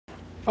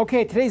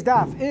Okay, today's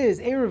daf is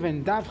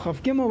Eruvin, daf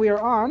Chav Gimel. We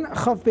are on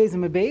Chav Beis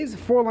and Beis,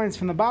 4 lines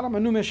from the bottom, a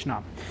new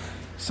Mishnah.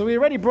 So we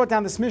already brought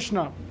down this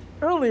Mishnah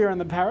earlier in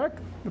the parak.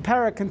 The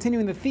parak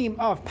continuing the theme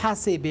of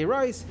Pasei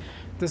Beiros,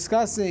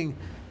 discussing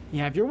you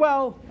have your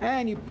well,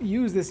 and you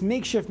use this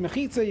makeshift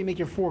mechitza, you make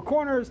your 4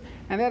 corners,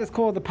 and that is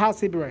called the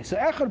Pasei Beiros. So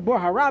Echad Bor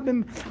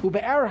Harabim,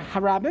 Ube'er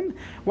Harabim,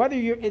 whether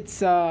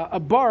it's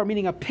a bar,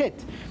 meaning a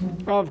pit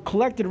of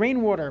collected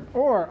rainwater,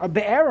 or a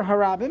Be'er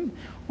Harabim,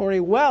 or a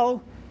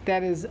well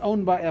that is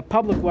owned by a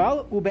public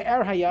well,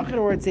 ube'er hayachid,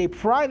 or it's a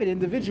private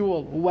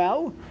individual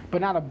well,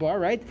 but not a bar,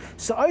 right?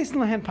 So oisin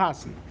lahen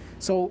pasin.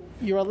 So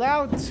you're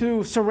allowed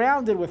to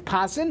surround it with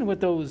pasin,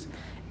 with those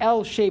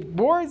L-shaped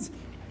boards,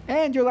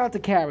 and you're allowed to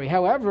carry.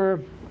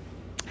 However,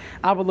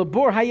 aval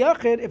labor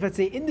hayachid, if it's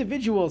an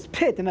individual's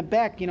pit in the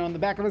back, in the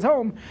back of his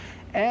home,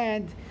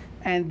 and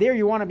there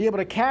you want to be able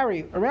to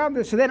carry around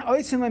this, so then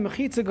oisin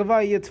mechitza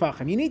gavai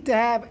yitvachim. You need to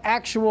have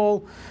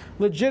actual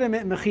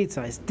legitimate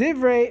mechitzas.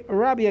 Divrei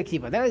Rabbi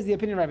Akiva. That is the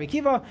opinion of Rabbi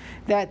Akiva,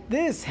 that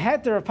this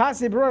heter of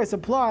Pasei Beiros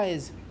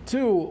applies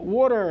to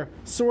water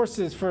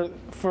sources for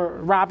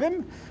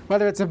Rabim,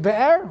 whether it's a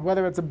be'er,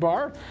 whether it's a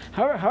bar.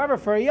 However,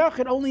 for a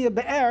yachid, only a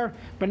be'er,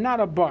 but not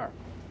a bar.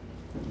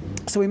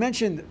 So we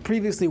mentioned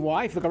previously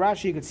why. If you look at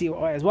Rashi, you can see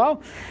why as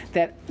well.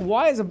 That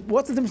what's the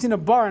difference between a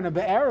bar and a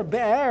be'er? A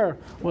be'er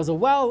was a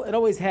well; it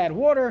always had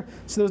water,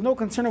 so there was no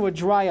concern it would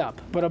dry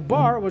up. But a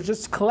bar was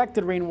just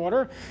collected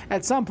rainwater.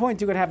 At some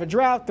point, you could have a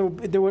drought;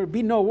 there would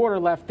be no water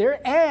left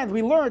there. And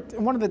we learned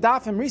in one of the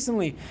dafim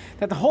recently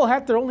that the whole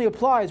heter only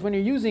applies when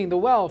you're using the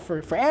well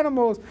for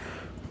animals,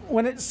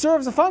 when it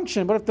serves a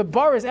function. But if the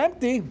bar is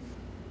empty,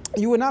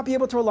 you would not be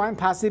able to rely on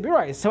Pasei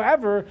Beiros.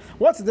 However,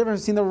 what's the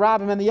difference between the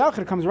Rabim and the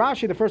Yachid? Comes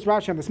Rashi, the first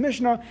Rashi on this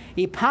Mishnah,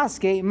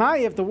 Paske, Mai,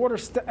 if the water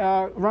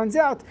runs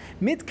out,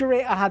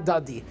 Mitkare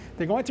Ahadadi.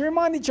 They're going to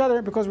remind each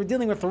other because we're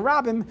dealing with the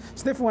Rabim.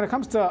 So therefore, when it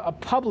comes to a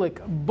public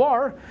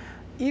bar,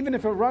 even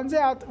if it runs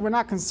out, we're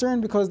not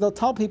concerned because they'll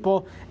tell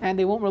people and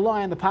they won't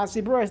rely on the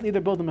Pasei Beiros,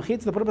 either build a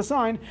mechitza to put up a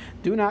sign,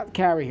 do not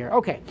carry here.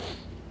 Okay.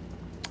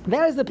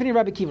 That is the opinion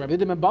of Rabbi Akiva. Rabbi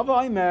Yehuda ben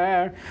Bava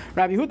Omer.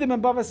 Rabbi Yehuda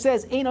ben Bava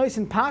says, "Ein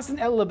oisin pasin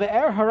el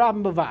be'er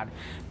harabim bavad."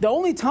 The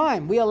only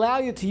time we allow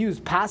you to use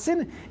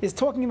pasin is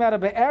talking about a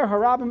be'er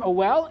harabim, a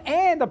well,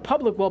 and a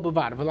public well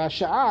bavad. V'la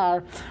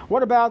sha'ar.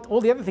 What about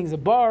all the other things? A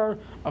bar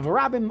of a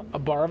rabim, a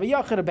bar of a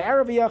yachid, a be'er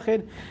of a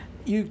yachid.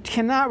 You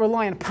cannot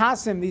rely on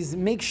pasim, these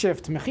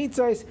makeshift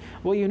mechitzos.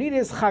 What you need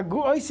is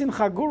oisin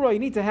chagura. You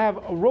need to have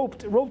a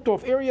roped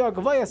off area.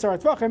 Gavaya sar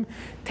tvachim,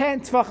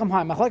 10 tvachim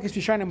high. Machlekes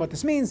Rishonim what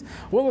this means.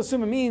 We'll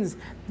assume it means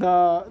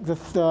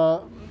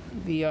the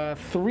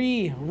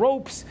 3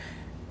 ropes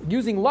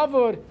using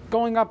lavud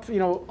going up, a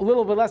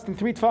little bit less than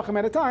 3 tvachim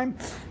at a time.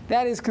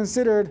 That is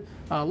considered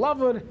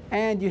lavud,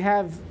 and you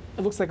have,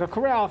 it looks like a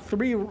corral,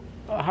 3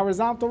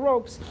 horizontal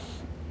ropes.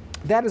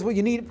 That is what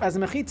you need as a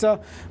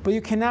mechitza, but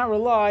you cannot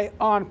rely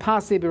on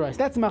Pasei Beiros.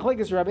 That's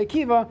Machlekes Rabbi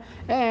Akiva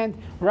and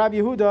Rabbi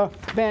Yehuda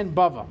ben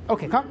Bava.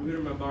 Okay,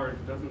 come. Bar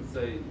doesn't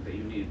say that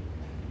you need.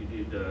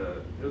 It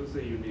doesn't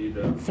say you need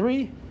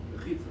 3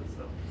 mechitza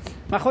stuff.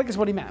 Machlekes,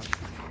 what do you mean?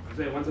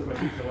 One says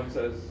mechitza, one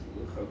says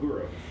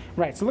chagura.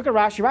 Right. So look at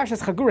Rashi. Rashi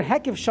says chagura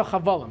hekiv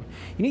shachavalim.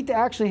 You need to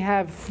actually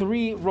have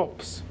 3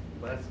 ropes.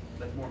 But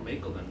that's more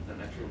makel than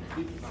actual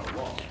mechitza. It's not a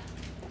wall.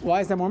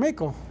 Why is that more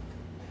makel?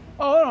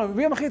 Oh, no,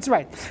 real mechitza,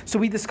 right. So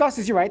we discussed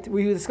this, you're right.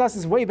 We discussed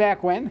this way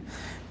back when.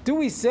 Do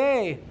we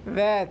say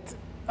that,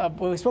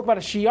 when we spoke about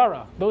a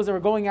shiara, those that were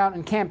going out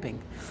and camping.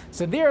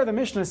 So there the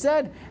Mishnah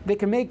said they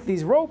can make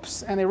these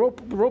ropes, and they rope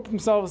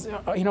themselves,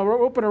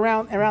 rope it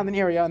around an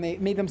area, and they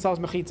made themselves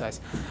mechitzas.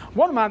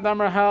 One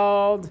Madamar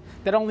held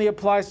that only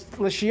applies to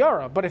the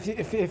shiara, but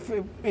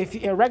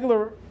if a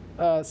regular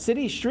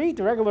city, street,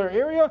 a regular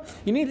area,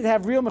 you needed to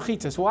have real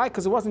mechitzas. Why?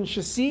 Because it wasn't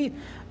shasi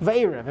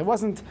va'erev. It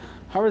wasn't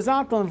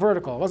horizontal and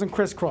vertical. It wasn't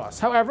crisscross.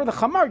 However, the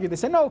Chum argued. They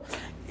said, no,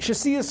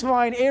 shasi is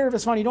fine, erev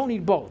is fine. You don't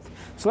need both.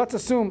 So let's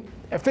assume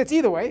it fits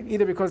either way,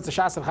 either because it's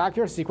the shas of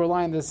chakir, so you can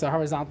rely on this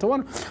horizontal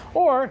one,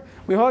 or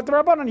we hold the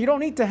rabbanon. You don't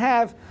need to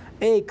have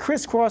a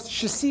crisscross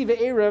shasi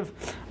ve'erev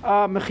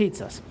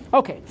mechitzas.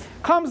 Okay,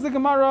 comes the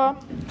Gemara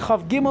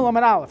Chav Gimel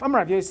Amar Aleph.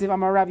 Amar Rav Yosef,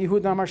 Amar Rav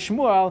Yehuda, Amar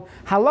Shmuel,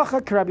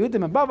 Halacha Rabbi Yehuda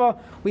ben Bava.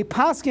 We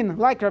paskin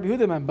like Rabbi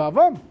Yehuda ben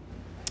Bava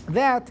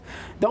that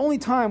the only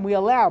time we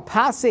allow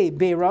Pasei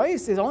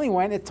Beiros is only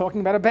when it's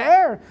talking about a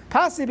be'er.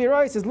 Pasei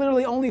Beiros is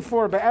literally only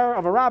for a be'er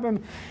of a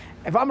rabim.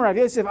 If Amar Rav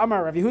Yosef,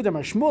 Amar Rav Yehuda,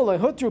 Amar Shmuel,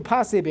 Hutru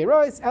Pasei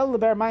Beiros, El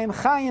Leber Mayim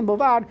Chayim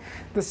Bovad.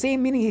 The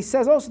same meaning he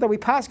says also that we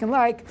paskin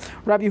like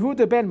Rabbi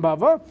Yehuda ben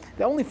Bava,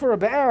 that only for a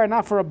be'er and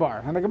not for a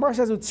bar. And the Gemara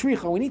says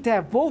Utzricha. We need to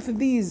have both of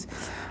these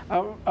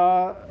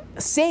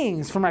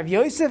sayings from Rav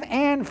Yosef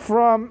and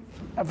from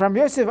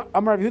Yosef,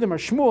 Amar Rav Yehuda, Amar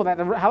Shmuel, that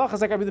the halacha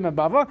is like Rabbi Yehuda ben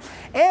Bava,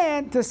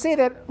 and to say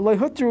that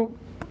Lehutru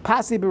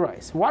Pasei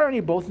Beiros. Why do I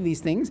need both of these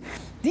things?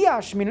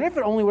 Diash, meaning if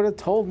it only would have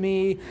told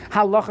me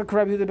halacha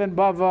Rabbi Yehuda ben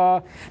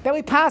Bava, that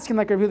we paskin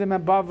like Rabbi Yehuda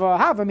ben Bava.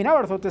 I would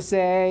have thought to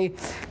say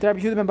that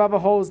Rabbi Yehuda ben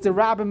Bava holds the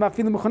Rabbim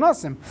Mafilim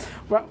Muchanasim.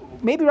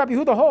 Maybe Rabbi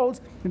Yehuda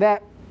holds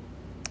that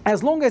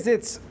as long as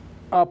it's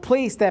a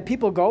place that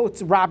people go,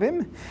 it's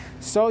Rabim,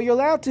 so you're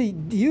allowed to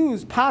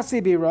use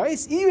Pasi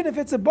Birois, even if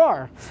it's a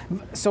bar.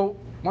 So,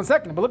 one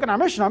second, but look at our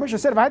Mishnah. Our Mishnah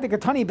said, "V'hayte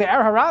katani be'er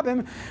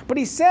harabim," but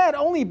he said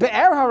only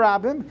be'er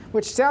harabim,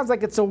 which sounds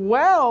like it's a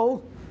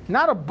well,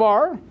 not a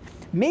bar.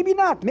 Maybe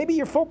not. Maybe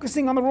you're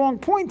focusing on the wrong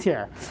point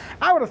here.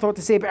 I would have thought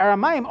to say be'er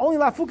hamayim only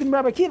lafukin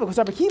Rabbi Akiva, because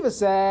Rabbi Akiva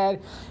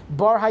said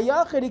bar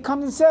hayachid. He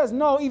comes and says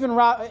no, even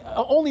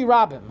only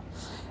Rabim.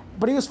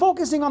 But he was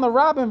focusing on the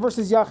Rabim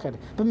versus Yachid.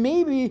 But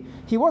maybe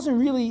he wasn't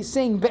really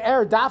saying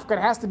Be'er Dafka, it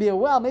has to be a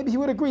well. Maybe he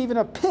would agree even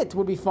a pit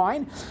would be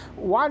fine.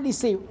 Why did he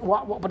say,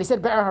 but he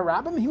said Be'er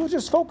HaRabim? He was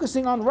just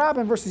focusing on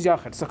Rabim versus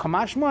Yachid. So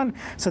Kamashman,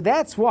 so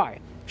that's why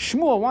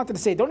Shmuel wanted to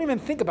say, don't even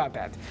think about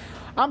that.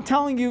 I'm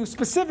telling you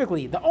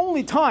specifically, the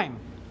only time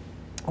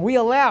we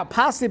allow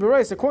Pasi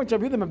Berois according to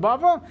Rabbi Yehuda ben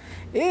Bava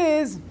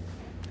is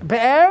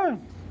Be'er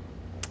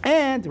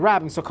and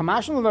Rabbim. So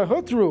Kamashon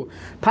Lahutru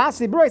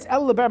Pasi Berois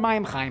El Leber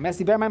Mayim Chaim. As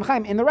the Ber Mayim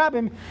Chaim in the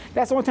Rabbim,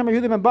 that's the only time Rabbi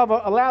Yehuda ben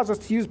Bava allows us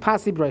to use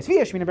Pasi Berois.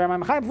 V'yesh min Ber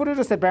Mayim Chaim. Before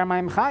just said Ber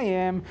Mayim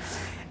Chaim,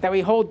 that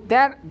we hold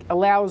that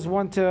allows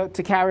one to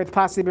carry the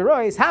Pasi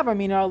Berois.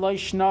 Havamina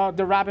Loishna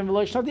the Rabbim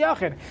Loishna the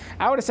Yachid.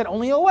 I would have said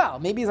only a well.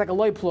 Maybe it's like a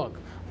loy plug.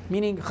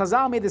 Meaning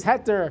Chazal made this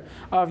heter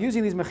of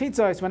using these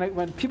mechitzos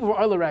when people were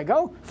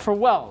olerego for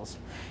wells.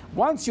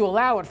 Once you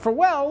allow it for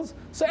wells,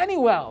 so any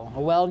well, a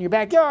well in your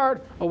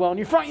backyard, a well in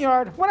your front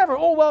yard, whatever,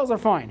 all wells are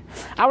fine.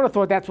 I would have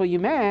thought that's what you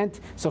meant.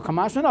 So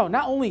Kamash, no,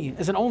 not only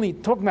is it only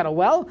talking about a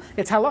well,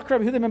 it's halak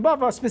Rabbi Yehuda ben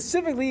Bava,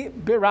 specifically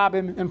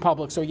birabim in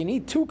public. So you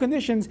need two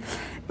conditions,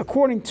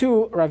 according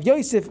to Rav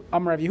Yosef,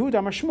 Rav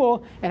Yehuda,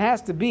 Shmuel. It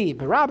has to be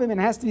birabim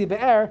and it has to be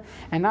be'er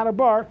and not a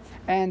bar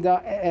and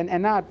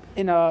not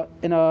in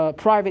a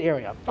private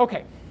area.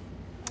 Okay.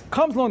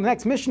 Comes along the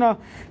next Mishnah,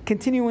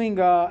 continuing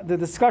the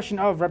discussion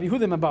of Rabbi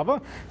Yehuda ben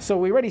Bava. So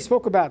we already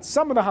spoke about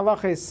some of the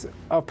halachas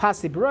of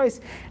Pasi Berois.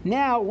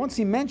 Now, once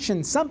we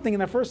mentioned something in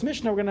the first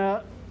Mishnah, we're going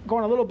to go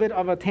on a little bit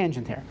of a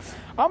tangent here.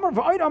 Amar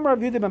Rabbi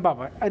Yehuda ben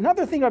Bava.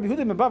 Another thing Rabbi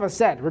Yehuda ben Bava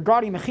said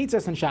regarding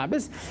mechitzas and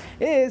Shabbos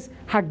is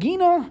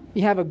Hagina.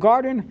 You have a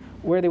garden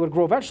where they would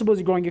grow vegetables.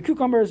 You're growing your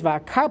cucumbers,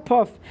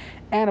 va'karpuf,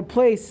 and a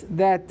place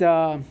that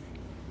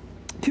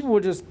people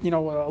would just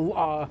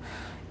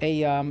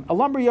a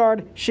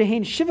lumberyard,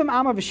 shehein shivim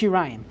amma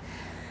v'shirayim.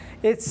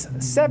 It's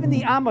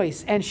 70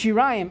 amos and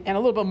shirayim and a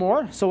little bit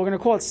more, so we're going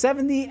to call it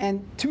 70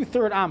 and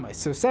 2/3 amos.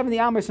 So 70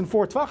 amos and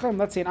 4 tvachim.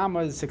 Let's say an amma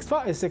is 6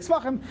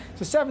 tvachim.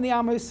 So 70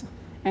 amos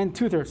and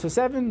 2/3. So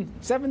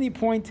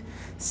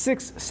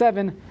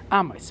 70.67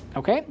 amos.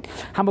 Okay.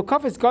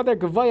 Hamukaf is gader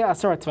gevaya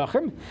asara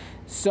tvachim.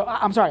 So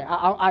I'm sorry,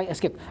 I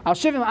skipped. Al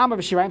shivim amma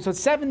v'shirayim. So it's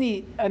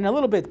 70 and a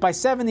little bit by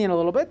 70 and a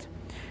little bit.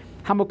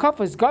 Hamukaf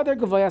is gader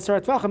gevaya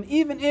asara tvachim,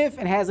 even if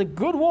it has a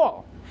good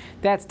wall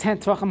that's 10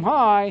 tvachim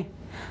high.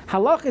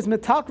 Halach is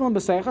metalklon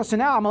b'seicha. So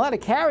now I'm allowed to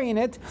carry in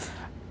it,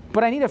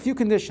 but I need a few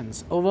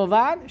conditions.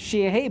 Ovavad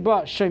she'ehei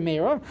ba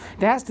shemera.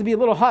 There has to be a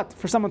little hut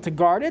for someone to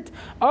guard it.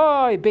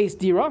 A base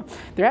dira.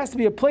 There has to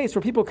be a place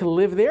where people can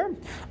live there.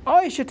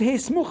 Shetehei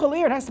smucha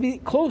leir. It has to be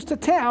close to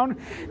town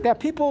that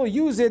people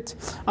use it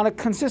on a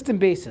consistent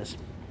basis.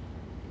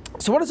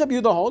 So what does Rabbi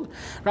Yehuda hold?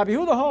 Rabbi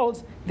Yehuda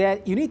holds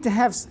that you need to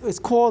have, it's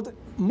called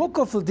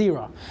mukaf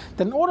l'dira.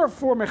 That in order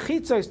for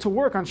mechitzos to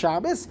work on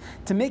Shabbos,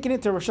 to make it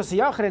into Rosh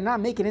Hashanah and not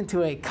make it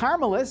into a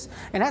Carmelis,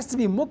 it has to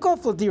be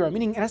mukaf l'dira,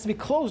 meaning it has to be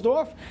closed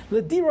off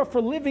l'dira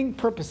for living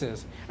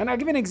purposes. And I'll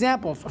give you an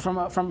example from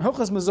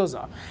Hilchas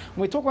Mezuzah.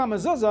 When we talk about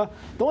Mezuzah,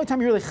 the only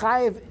time you're really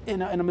chayiv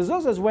in a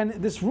Mezuzah is when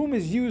this room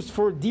is used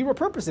for dira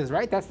purposes,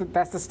 right? That's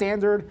the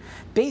standard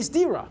base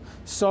dira.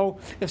 So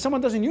if someone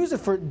doesn't use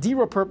it for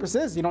dira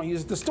purposes, you don't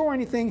use it to store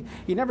anything,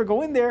 you never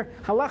go in there,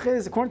 halacha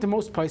is, according to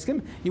most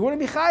poskim, you wouldn't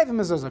be chayiv in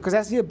Mezuzah, because it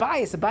has to be a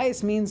bias. A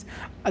bias means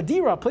a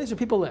dira, a place where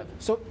people live.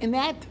 So in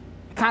that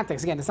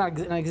context, again, it's not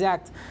an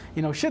exact,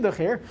 shidduch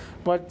here,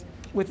 but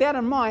with that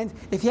in mind,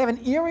 if you have an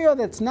area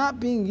that's not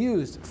being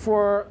used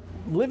for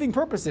living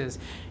purposes,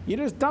 you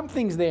just dump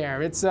things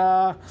there. It's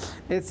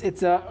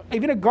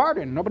even a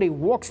garden. Nobody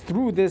walks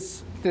through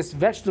this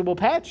vegetable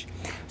patch.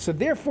 So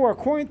therefore,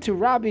 according to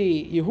Rabbi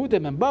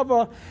Yehuda ben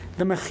Bava,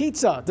 the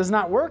mechitza does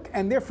not work,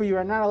 and therefore you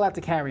are not allowed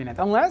to carry in it,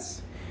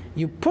 unless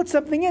you put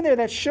something in there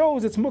that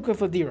shows it's mukaf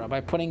l'dira, by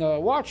putting a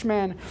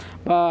watchman,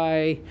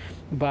 or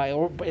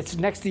it's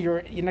next to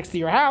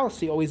your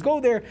house. You always go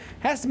there. It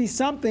has to be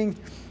something,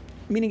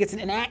 meaning it's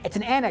an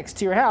annex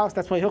to your house.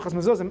 That's why Hilchas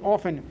Mezuzah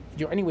often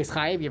you're anyways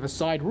chayiv. You have a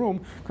side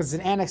room because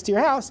it's an annex to your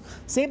house.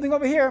 Same thing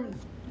over here.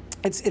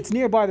 It's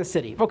nearby the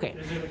city. Okay.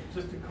 Is it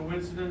just a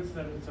coincidence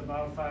that it's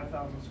about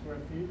 5,000 square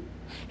feet?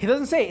 He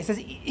doesn't say.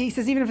 He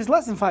says even if it's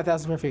less than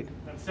 5,000 square feet.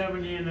 That's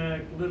 70 and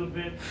a little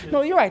bit.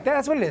 No, you're right.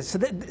 That's what it is. So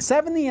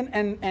 70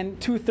 and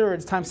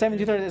 2/3 times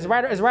 70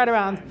 2/3 is right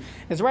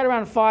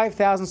around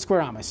 5,000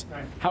 square amas.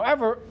 Right.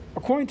 However,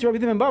 according to Rabbi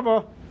Yehuda ben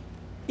Bava,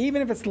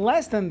 even if it's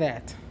less than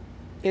that,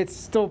 it's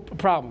still a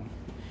problem.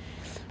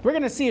 We're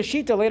going to see a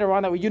shita later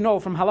on that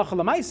from halacha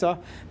l'maisa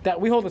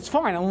that we hold it's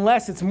fine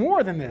unless it's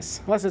more than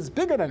this, unless it's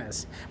bigger than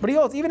this. But he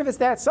holds even if it's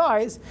that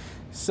size,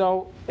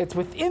 so it's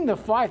within the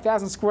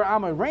 5,000 square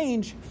amma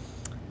range,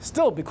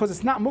 still, because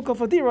it's not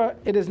mukaf adira,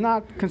 it is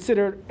not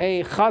considered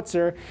a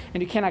chatzar,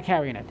 and you cannot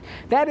carry in it.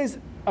 That is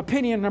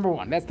opinion number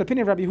one. That's the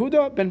opinion of Rabbi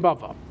Yehuda ben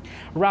Bava.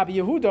 Rabbi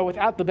Yehuda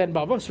without the ben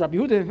Bava, so Rabbi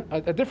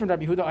Yehuda, a different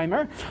Rabbi Yehuda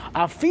Aimer,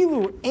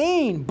 afilu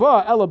ein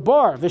ba ela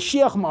bar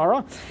v'shiach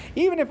mara,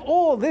 even if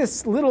all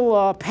this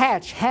little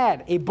patch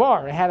had a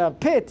bar, it had a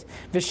pit,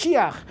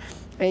 v'shiach,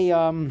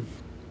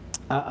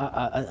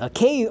 a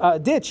cave, a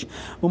ditch,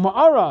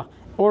 uma'ara,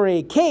 or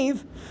a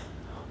cave,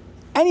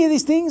 any of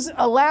these things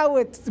allow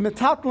it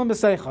metatlam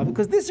b'seicha,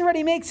 because this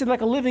already makes it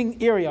like a living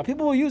area.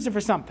 People will use it for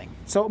something.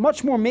 So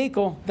much more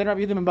mekel than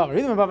Rabbi Yehuda ben Bava.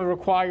 Rabbi Yehuda ben Bava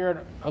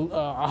required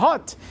a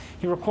hut.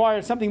 He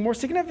required something more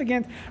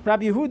significant.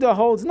 Rabbi Yehuda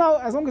holds no,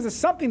 as long as it's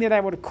something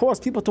that would cause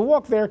people to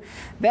walk there,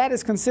 that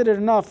is considered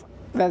enough.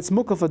 That's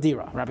mukaf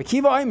adira. Rabbi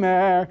Kiva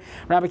Omer.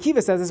 Rabbi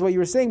Kiva says this is what you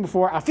were saying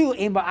before. Afilu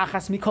ein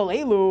ba'achas mikol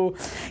elu.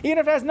 Even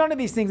if it has none of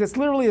these things, it's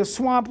literally a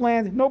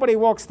swampland. Nobody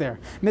walks there.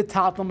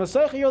 Mitatlam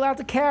b'soicha. You're allowed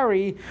to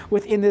carry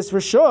within this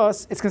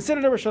rishos. It's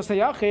considered a rishos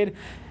hayachid.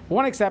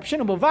 One exception.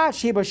 It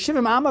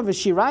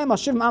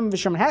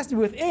has to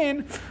be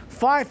within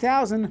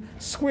 5,000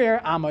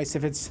 square amos.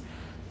 If it's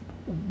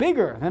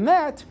bigger than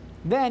that,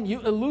 then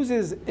it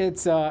loses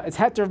its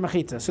heter of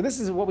mechita. So this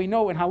is what we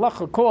know in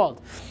halacha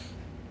called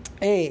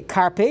a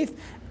karpef,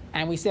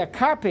 and we say a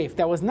karpef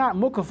that was not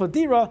mukaf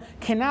adira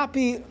cannot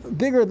be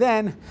bigger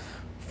than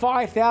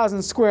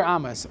 5,000 square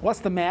amas. What's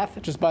the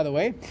math? Just by the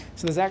way,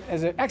 so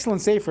there's an excellent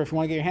sefer if you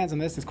want to get your hands on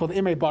this. It's called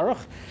Imrei Baruch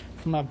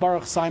from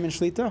Baruch Simon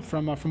Shlita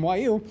from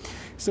YU.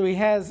 So he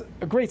has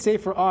a great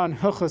sefer on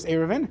Hilchos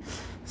Eruvin.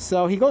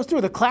 So he goes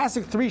through the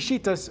classic three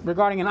shitas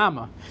regarding an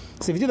amma.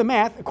 So if you do the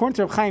math, according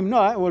to Reb Chaim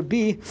Noah, it would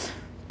be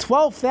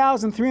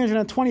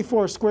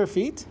 12,324 square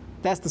feet.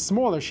 That's the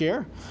smaller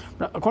share.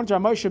 According to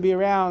Ramosh, it should be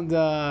around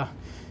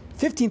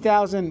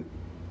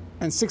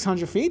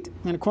 15,600 feet.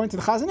 And according to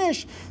the Chazon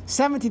Ish,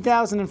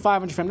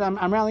 17,500 feet.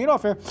 I'm rounding it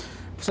off here.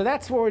 So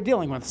that's what we're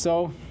dealing with.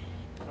 So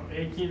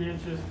 18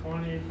 inches,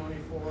 20,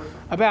 24.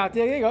 About,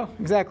 there you go.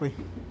 Exactly.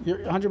 You're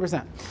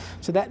 100%.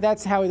 So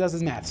that's how he does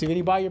his math. So when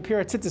you buy your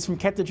Pira Tzitzis from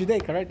Keter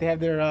Judaica, right? They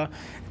have their, it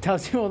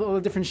tells you all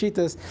the different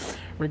shitas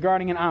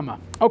regarding an Amma.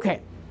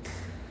 Okay.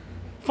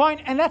 Fine,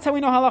 and that's how we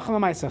know halacha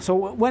l'maisa. So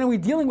when are we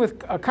dealing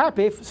with a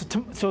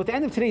karpef? So at the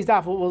end of today's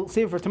daf, we'll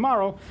save it for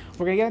tomorrow.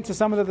 We're going to get into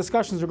some of the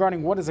discussions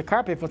regarding what is a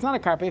karpef. What's not a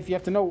karpef? You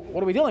have to know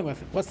what are we dealing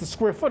with. What's the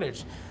square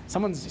footage?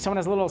 Someone has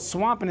a little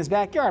swamp in his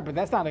backyard, but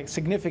that's not a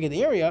significant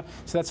area,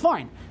 so that's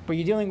fine. But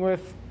you're dealing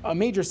with a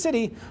major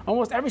city.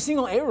 Almost every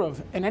single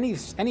eruv in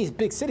any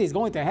big city is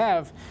going to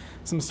have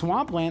some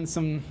swampland,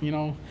 some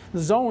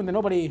zone that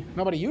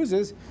nobody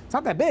uses. It's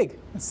not that big.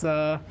 It's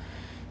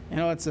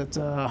it's at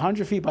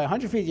 100 feet by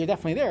 100 feet. You're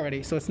definitely there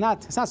already. So it's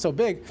not so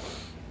big.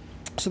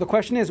 So the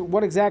question is,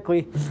 what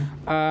exactly,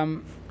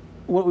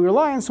 what we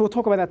rely on? So we'll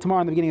talk about that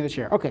tomorrow in the beginning of the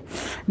share. Okay.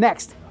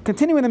 Next,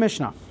 continuing the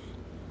Mishnah.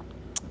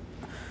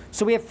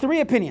 So we have three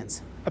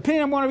opinions.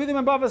 Opinion number one, Rabbi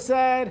Yehuda ben Bava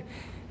said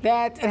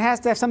that it has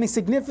to have something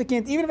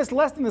significant, even if it's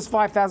less than this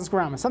 5,000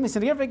 square amas. Something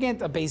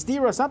significant, a base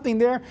dira, something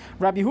there.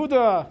 Rabbi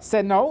Yehuda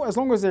said no, as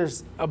long as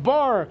there's a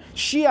bar,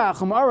 shiach,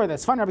 umara,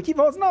 that's fine. Rabbi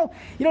Kiva holds no,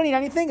 you don't need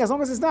anything, as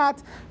long as it's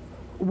not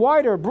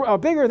wider,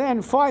 bigger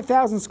than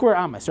 5,000 square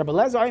amas. Rabbi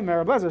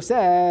Lezer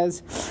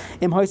says,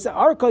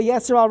 arka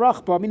yeser al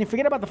rachba, meaning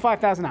forget about the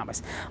 5,000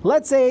 amas.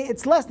 Let's say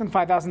it's less than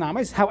 5,000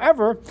 amas.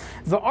 However,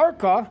 the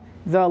arka,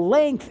 the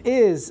length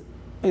is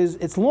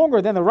it's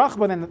longer than the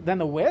rachba, than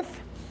the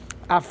width.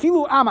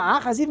 Afilu ama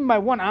achas, even by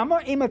one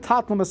ama, ema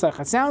tatlam b'seicha.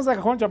 It sounds like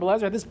according to Rabbi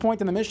Lezer at this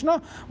point in the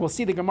Mishnah, we'll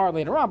see the Gemara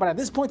later on, but at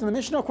this point in the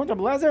Mishnah, according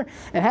to Rabbi Lezer,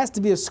 it has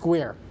to be a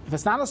square. If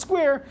it's not a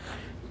square,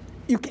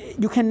 you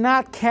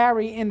cannot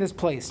carry in this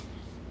place.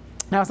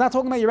 Now, it's not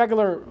talking about your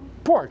regular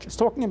porch. It's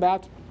talking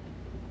about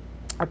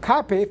a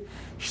karpef,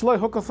 shloi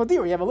hukal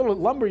fadir. You have a little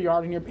lumber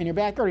yard in your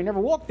backyard. You never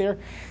walk there.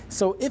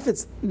 So if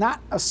it's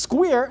not a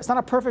square, it's not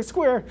a perfect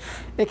square,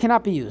 it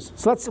cannot be used.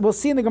 So we'll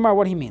see in the Gemara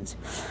what he means.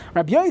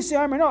 Rabbi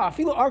Yossi Amar no,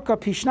 afilu arka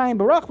pishnayim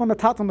barachma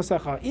metatam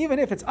b'secha. Even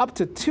if it's up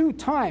to 2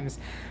 times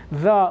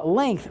the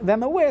length than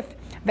the width,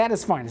 that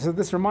is fine. So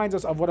this reminds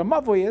us of what a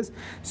mavoi is.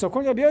 So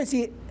according to Rabbi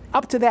Yossi,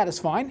 up to that is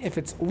fine. If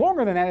it's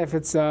longer than that, if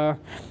it's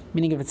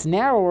meaning if it's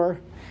narrower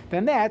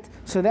than that,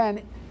 so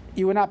then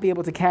you will not be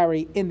able to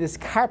carry in this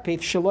karpef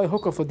shaloi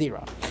hukal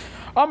fadira.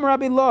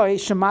 Rabbi Loi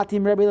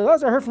shematim Rabbi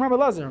Elazar. I heard from Rabbi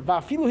Elazar.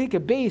 Va'afilu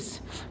hika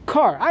base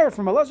car. I heard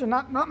from Elazar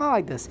not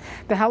like this.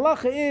 The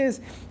halacha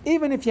is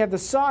even if you have the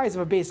size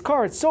of a base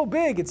car, it's so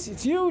big, it's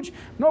huge,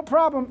 no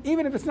problem.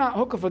 Even if it's not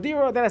hukal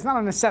fadira, that is not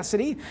a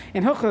necessity.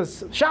 In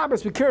Hilchos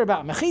Shabbos we care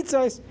about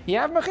mechitzos. You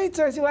have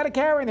mechitzos, you let it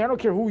carry in there. I don't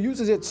care who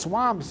uses it,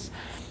 swamps,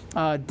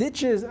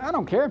 ditches. I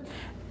don't care.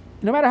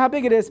 No matter how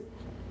big it is,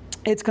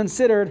 it's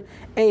considered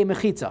a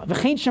mechitza.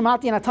 V'chein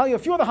shemati, and I'll tell you a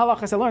few of the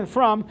halachas I learned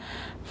from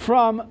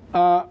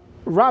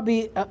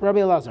Rabbi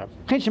Elazar.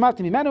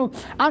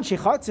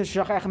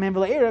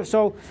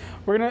 So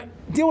we're going to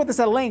deal with this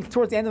at length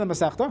towards the end of the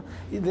Masechta.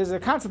 There's a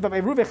concept of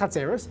Eruv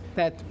Chatzeres,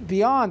 that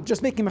beyond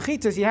just making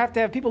mechitzas, you have to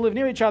have people live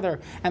near each other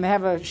and they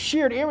have a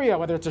shared area,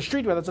 whether it's a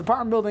street, whether it's an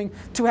apartment building,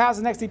 two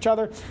houses next to each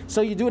other.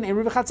 So you do an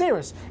Eruv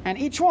Chatzeres, and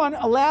each one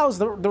allows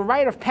the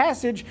right of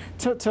passage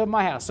to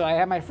my house. So I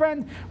have my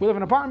friend, we live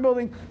in an apartment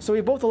building, so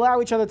we both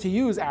allow each other to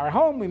use our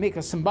home. We make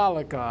a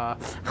symbolic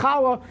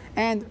challah,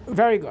 and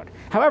very good.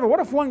 However, what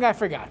if one guy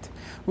forgot?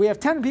 We have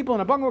 10 people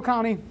in a bungalow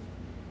county.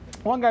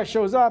 One guy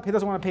shows up, he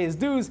doesn't want to pay his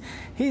dues,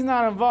 he's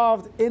not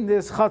involved in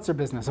this chutzner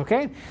business,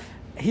 okay?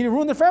 He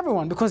ruined it for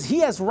everyone because he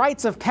has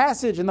rights of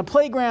passage in the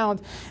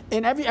playground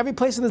in every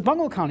place in this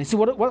bungalow county. So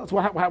what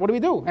do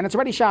we do? And it's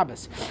already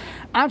Shabbos.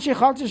 They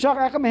didn't make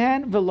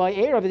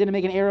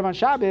an Erev on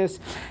Shabbos.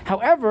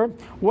 However,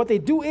 what they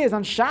do is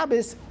on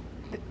Shabbos,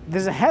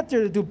 there's a heter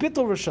to do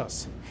bittul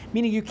rishos,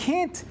 meaning you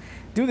can't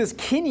do this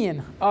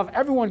kinyan of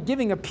everyone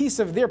giving a piece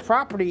of their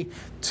property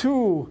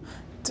to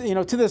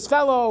this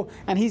fellow,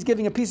 and he's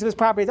giving a piece of his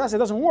property to us. It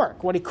doesn't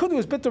work. What he could do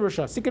is bittul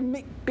rishos. He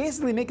could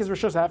basically make his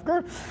rishos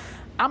hefker.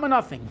 I'm a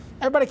nothing.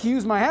 Everybody can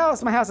use my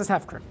house. My house is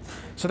hefker.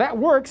 So that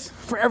works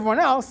for everyone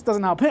else.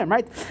 Doesn't help him,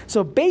 right?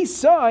 So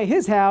Beisai,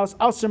 his house,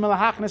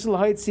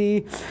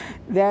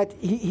 that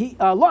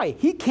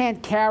he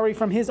can't carry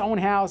from his own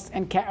house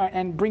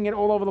and bring it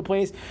all over the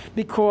place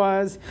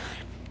because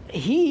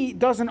he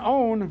doesn't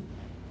own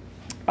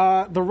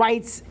the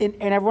rights in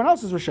everyone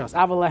else's rishos.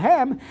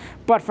 Avalahem,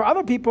 but for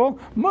other people,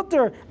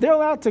 mutter, they're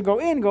allowed to go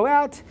in, go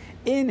out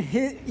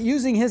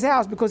using his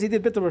house because he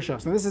did bittul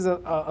rishos. Now this is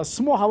a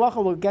small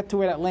halacha. We'll get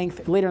to it at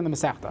length later in the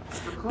Masechta.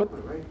 But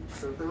right?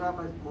 So if the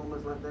rabbi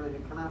almost let them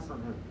in kanas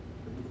on him.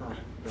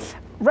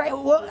 Right.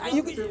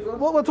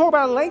 Well, we'll talk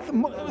about it at length.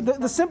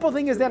 The simple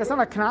thing is that it's not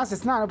a knas.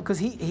 It's not because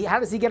he. How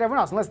does he get everyone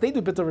else? Unless they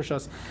do bittul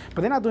rishos,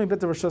 but they're not doing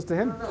bittul rishos to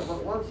him. No.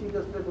 But once he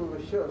does bittul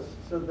rishos,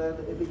 so then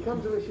it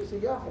becomes a rishos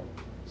yachid.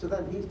 So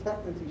then he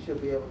technically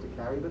should be able to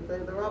carry. But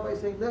the rabbi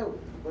is saying no,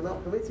 we're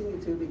not permitting you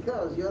to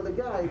because you're the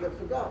guy that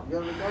forgot.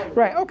 You're the guy.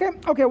 Right. Okay.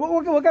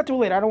 We'll get to it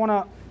later. I don't want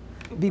to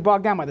be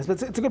bogged down by this,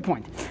 but it's a good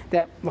point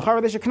that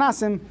l'chara desha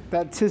knasim,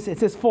 that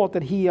it's his fault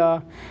that he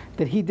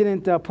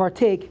didn't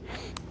partake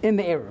in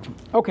the Erev.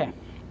 Okay.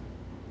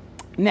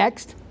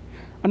 Next,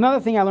 another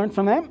thing I learned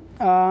from them.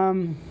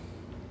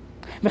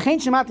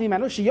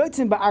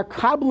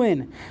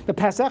 The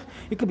Pesach,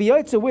 you could be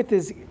yotze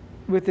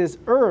with this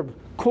herb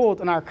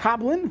called an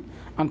arkablin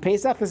on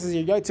Pesach. This is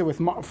your yotze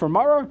for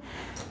Maror.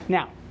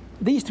 Now,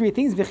 these three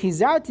things,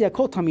 v'chizarti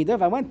akol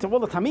tamidav, I went to all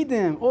the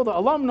tamidim, all the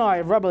alumni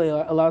of Rabbi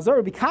Elazar,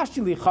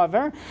 bikashti li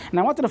chaver, and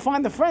I wanted to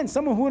find a friend,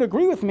 someone who would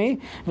agree with me.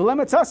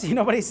 V'lematzasi,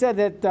 nobody said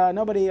that,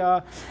 nobody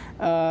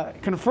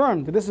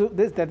confirmed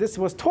that this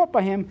was taught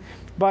by him,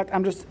 but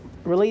I'm just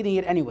relating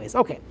it anyways.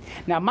 Okay,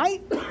 now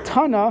my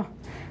Tana,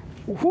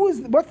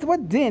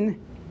 what din,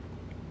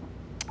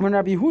 when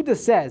Rabbi Yehuda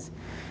says,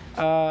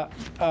 look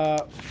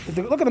at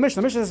the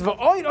Mishnah. The Mishnah says,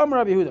 V'oid Amar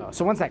Rabbi Yehuda.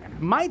 So one second.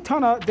 My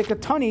Tana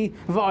dekatani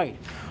v'oid.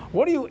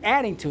 What are you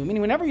adding to?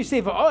 Meaning, whenever you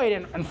say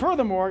v'oid, and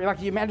furthermore,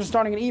 you imagine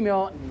starting an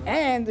email,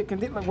 and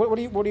what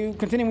are you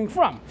continuing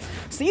from?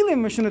 Because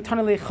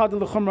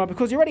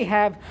you already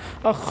have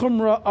a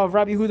chumrah of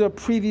Rabbi Yehuda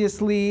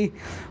previously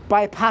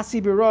by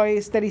Pasi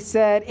Birois that he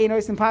said,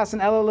 Einois and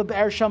Pasan Ela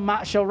Le'er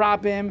Shel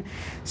Rabim.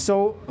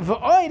 So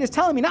v'oid is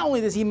telling me not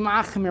only does he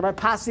machmir by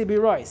Pasi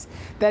Birois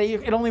that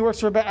it only works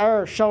for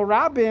Be'er Shel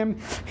Rabim,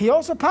 he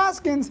also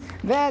paskins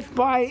that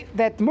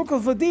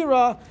Mukal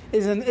Vadira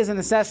is a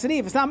necessity.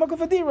 If it's not Mukal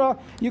Vadira,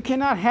 you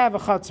cannot have a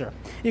chutzner.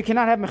 You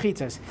cannot have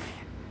mechitzas.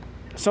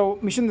 So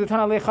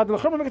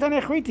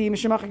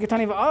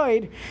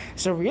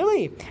so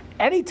really,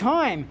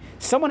 anytime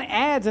someone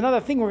adds another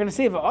thing, we're going to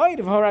say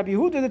Rabbi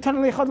Yehuda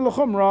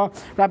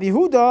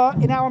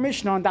in our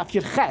Mishnah on Daf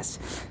Yud Ches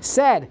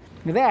said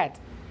that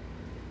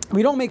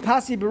we don't make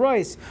Pasi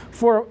Berois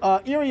for an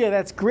area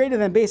that's greater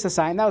than Beis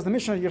Hasayin. That was the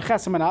Mishnah of Yud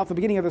Ches Amud Aleph, the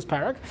beginning of this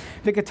parak.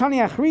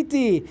 V'katani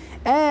Achriti,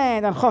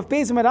 and on Chav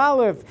Beis Amud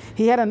Aleph,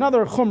 he had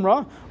another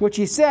chumrah, which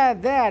he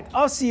said that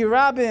Asi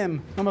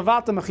Rabim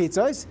Amavata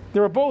Mechitzos. They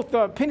were both the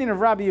opinion of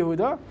Rabbi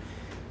Yehuda.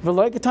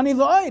 V'loy katani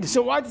v'oid.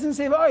 So why doesn't it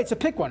say v'oid? So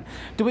pick one.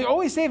 Do we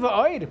always say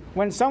v'oid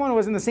when someone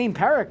was in the same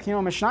parak?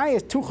 Mishnah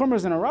is two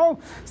chumras in a row.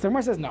 So the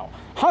Gemara says no.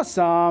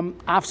 Hasam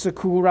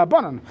afsaku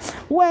rabbanon.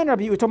 When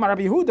we talk about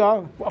Rabbi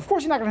Yehuda, of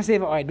course you're not going to say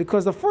v'oid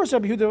because the first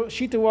Rabbi Yehuda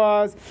shita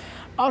was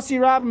asi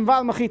rabim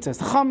val machitzas.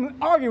 The Chum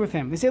argue with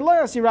him. They say lo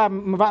asi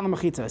rabim val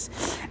machitzas,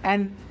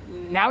 and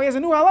now he has a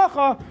new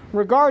halacha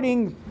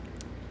regarding.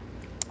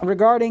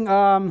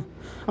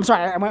 I'm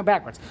sorry, I went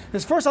backwards.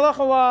 His first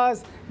halacha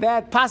was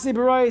that Pasi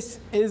Berois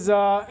is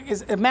a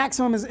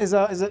maximum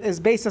is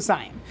based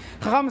asayim.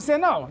 Chacham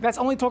said no, that's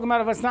only talking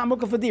about if it's not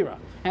mukaf fadira,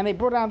 and they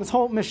brought down this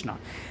whole Mishnah.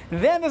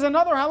 Then there's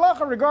another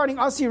halacha regarding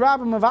asi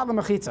rabba mavatla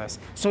mechitzas.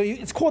 So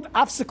it's called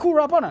afseku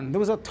rabbanan. There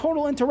was a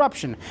total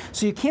interruption,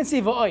 so you can't say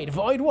va'oid.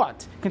 Va'oid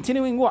what?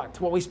 Continuing what?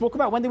 What we spoke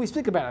about. When did we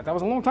speak about it? That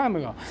was a long time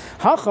ago.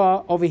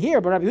 Hacha over here,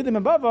 but Rabbi Yehuda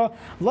ben Bava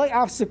loy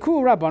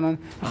afseku rabbanan.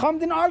 Chacham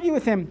didn't argue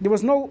with him. There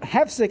was no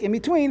hefsek in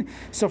between.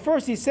 So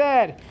first he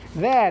said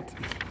that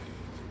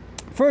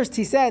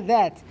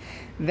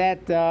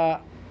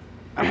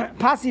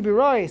Pasi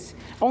Berois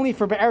only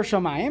for Be'er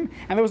Shamayim,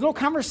 and there was no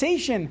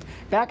conversation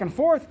back and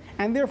forth,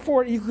 and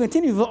therefore you can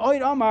continue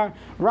V'oid Amar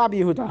Rabbi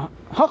Yehuda.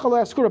 So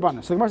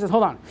the Gemara says,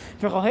 hold on.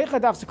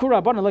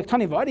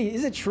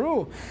 Is it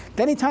true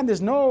that anytime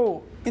there's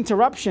no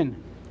interruption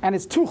and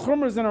it's two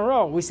chumras in a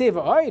row, we say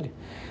V'oid?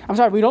 I'm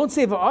sorry, we don't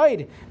say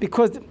V'oid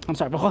because,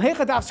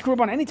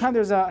 anytime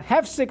there's a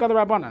hefsek of the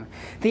Rabbanan,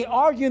 they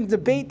argue and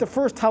debate the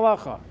first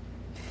halacha.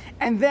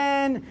 And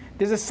then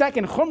there's a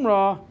second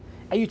chumrah.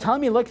 Are you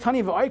telling me like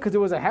Tani V'oid because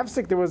there was a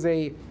hefsek, there was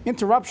a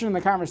interruption in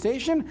the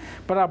conversation?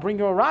 But I'll bring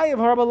you a raya of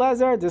Rabbi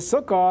Lezer, the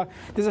Sukkah.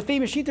 There's a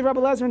famous sheet of Rabbi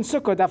Lezer in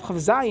Sukkah, Daf Chav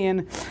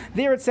Zayin.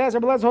 There it says,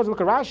 Rabbi Lezer holds,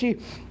 look at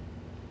Rashi.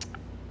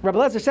 Rabbi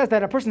Lezer says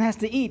that a person has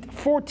to eat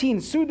 14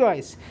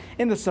 sudais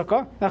in the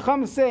Sukkah. The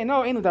Chacham say,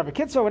 no, ain't no davar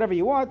kitzah, whatever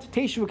you want.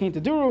 Teishu came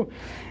to duru.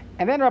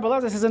 And then Rabbi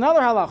Lezer says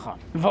another halacha.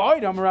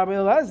 V'oidam Rabbi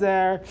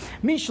Lezer,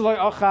 mishloi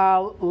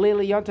ochal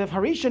lili yontev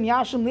harishan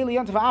yashim lili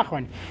yontev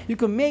achron. You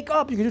can make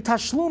up, you can do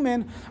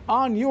tashlumin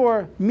on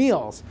your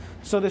meals.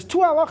 So there's two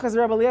halachas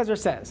Rabbi Lezer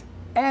says.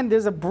 And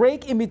there's a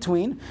break in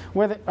between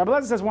where Rabbi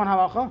Lezer says one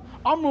halacha,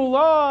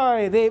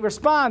 amrulai, they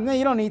respond, no,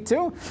 you don't need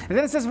to. And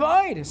then it says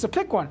v'oid, so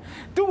pick one.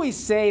 Do we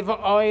say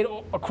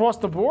v'oid across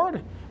the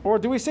board? Or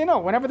do we say no?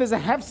 Whenever there's a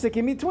hefsek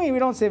in between, we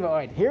don't say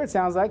va'oid. Here it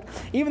sounds like,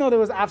 even though there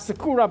was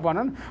afseku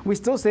rabbanan, we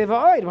still say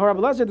va'oid.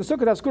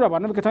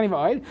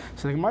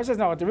 So the Gemara says,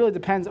 no, it really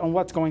depends on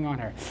what's going on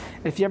here.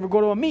 If you ever go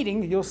to a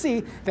meeting, you'll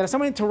see that if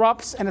someone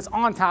interrupts and it's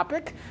on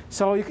topic,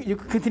 so you can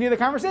continue the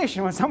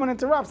conversation. When someone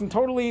interrupts and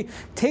totally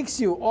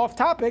takes you off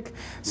topic,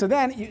 so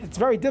then it's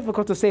very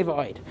difficult to say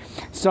va'oid.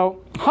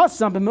 So,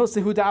 Hassam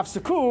b'milse hu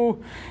da'afseku,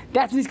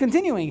 that's what he's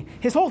continuing.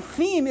 His whole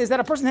theme is that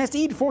a person has to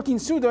eat 14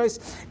 sudos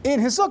in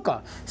his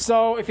sukkah.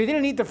 So if he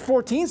didn't eat the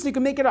 14, so you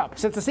can make it up.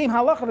 So it's the same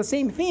halacha, the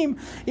same theme,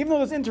 even though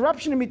there's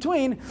interruption in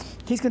between,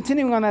 he's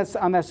continuing on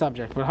that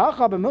subject. But where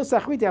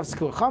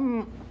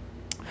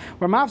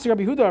Mavsi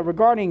Rabbi Yehuda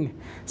regarding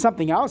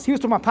something else, he was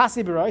talking about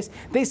Pasi Berois.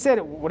 They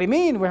said, what do you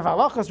mean? We have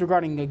halachas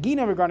regarding a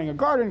gina, regarding a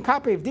garden,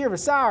 kapev, dir,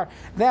 v'sar,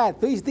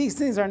 that these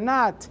things are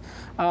not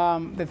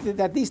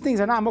that these things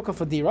are not mukaf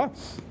fadira.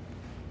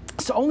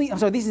 So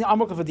these things are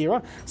mukaf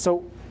fadira.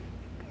 So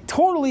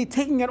totally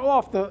taking it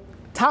off the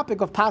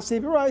topic of Pasi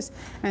Berois,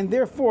 and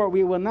therefore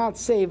we will not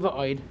say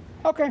v'oid.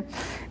 Okay,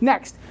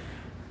 next.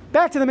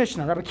 Back to the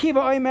Mishnah. Rabbi Kiva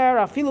Oimer,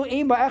 afilu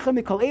ein ba'echem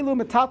mikol elu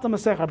metalta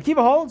masech. Rabbi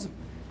Kiva holds,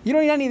 you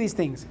don't need any of these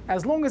things.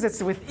 As long as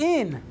it's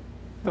within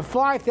the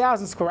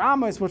 5,000 square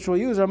amos, which we'll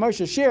use our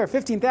Moshe share,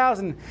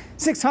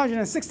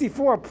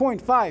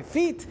 15,664.5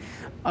 feet,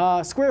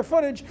 square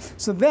footage,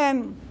 so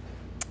then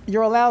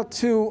you're allowed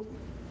to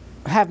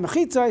have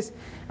mechitzos.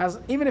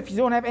 Even if you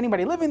don't have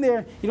anybody living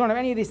there, you don't have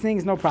any of these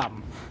things, no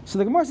problem. So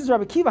the Gemara says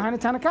Rabbi Kiva Hainu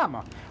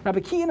Tanakama. Rabbi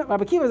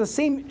Kiva is the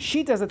same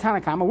sheet as the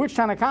Tanakama. Which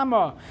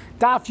Tanakama?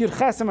 Daf Yud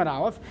Chesem and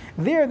Aleph.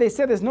 There they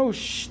said there's no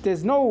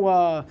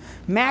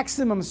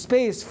maximum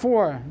space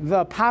for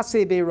the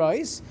Pasi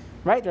Berois.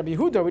 Right? Rabbi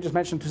Yehuda, we just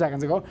mentioned 2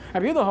 seconds ago.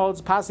 Rabbi Yehuda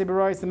holds Pasi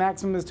Berois, the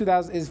maximum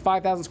is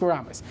 5,000 square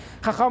amos.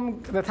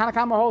 Chacham, the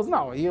Tanakama holds,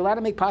 no, you're allowed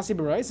to make Pasi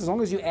Berois as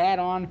long as you add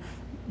on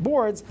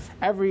boards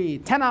every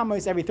 10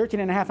 amos, every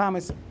 13 and a half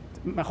amos.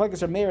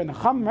 Machlekes are Meir and the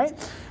Chum, right?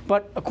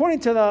 But according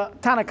to the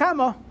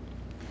Tanakama,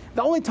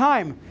 the only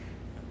time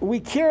we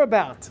care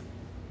about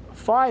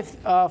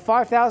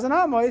 5,000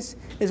 amos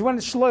is when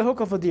it's shloi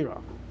hukah fadira.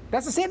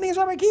 That's the same thing as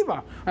Rabbi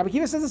Kiva. Rabbi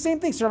Kiva says the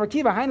same thing. So Rabbi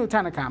Kiva hainu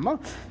Tanakama.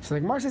 So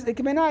the Gemara says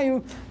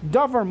ikebenayu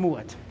davar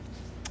muat.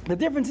 The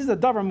difference is the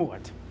davar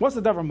muat. What's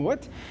the davar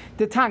muat?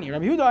 The Tani,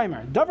 Rabbi Yehuda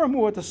Omer, davar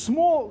muat, a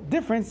small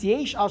difference.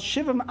 Yesh al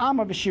shivim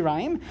amma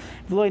v'shiraim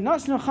v'loy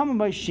nasnu chamim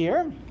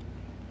b'shir.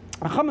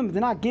 Chamim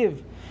did not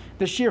give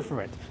the shear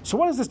for it. So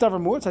what is this davar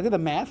muat? So I did the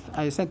math.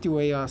 I sent you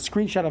a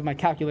screenshot of my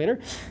calculator.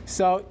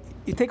 So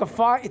you take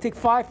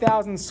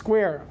 5,000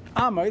 square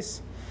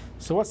amos.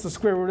 So what's the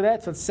square root of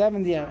that? So it's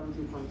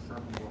 70.71.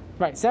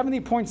 Right,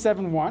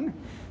 70.71.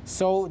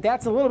 So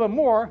that's a little bit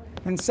more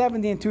than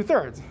 70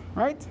 2/3.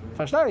 Right?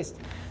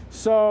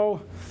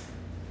 So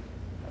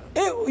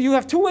you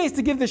have two ways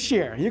to give the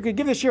shear. You could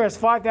give the shear as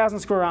 5,000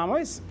 square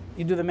amos.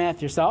 You do the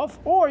math yourself,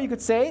 or you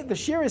could say the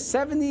shear is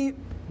 70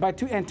 by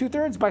 2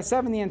 2/3 by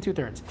 70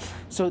 2/3.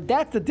 So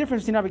that's the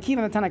difference between Rabbi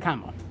Kiva and the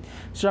Tanakama.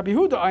 So Rabbi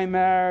Yehuda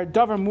Omer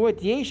davar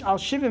muat yesh al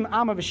shivim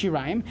amma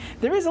v'shiraim.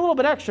 There is a little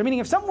bit extra, meaning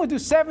if someone would do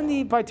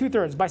 70 by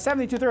 2/3 by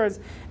 70 2/3,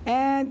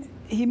 and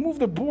he moved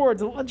the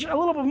boards a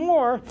little bit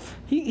more,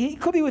 he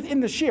could be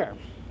within the shear.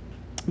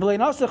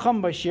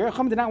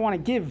 Chum did not want to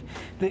give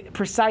the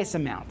precise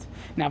amount.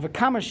 Now,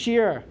 v'kama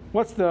shir,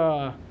 what's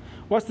the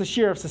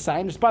shir of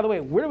Sasayim? Just by the way,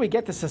 where do we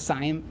get the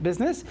Sasayim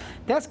business?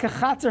 That's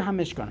kachatzer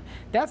hamishkan.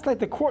 That's like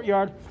the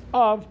courtyard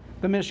of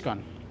the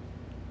Mishkan.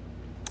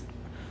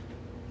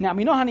 Now,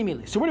 Minohani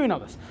Mili. So where do we know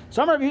this?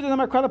 So Amar Rabbi Yehuda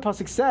Amar Krada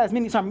Pasuk says,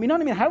 how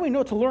do we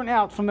know to learn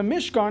out from the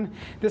Mishkan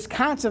this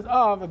concept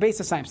of a base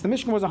of science? So the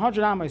Mishkan was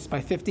 100 amos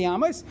by 50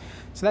 amos,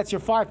 so that's your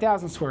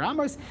 5,000 square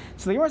amos.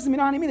 So the Gemara says,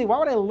 Minohani Mili, why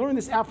would I learn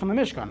this out from the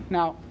Mishkan?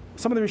 Now,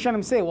 some of the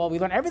Rishonim say, well, we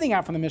learn everything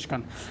out from the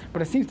Mishkan,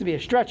 but it seems to be a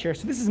stretch here.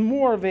 So this is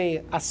more of a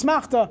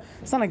asmachta.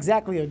 It's not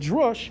exactly a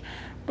drush,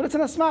 but it's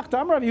an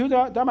asmachta. Amar Rabbi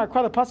Yehuda, Amar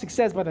Krada Pasuk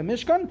says by the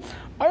Mishkan,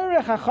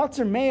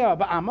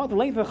 the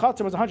length of the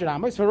chatzar was 100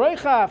 amos.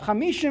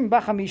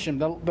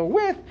 The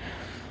width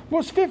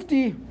was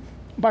 50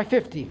 by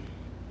 50.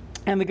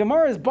 And the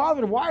Gemara is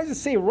bothered. Why does it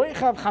say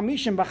roichav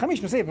chamishim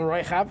b'chamishim? Say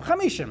roichav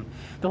chamishim.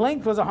 The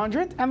length was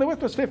 100 and the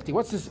width was 50.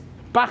 What's this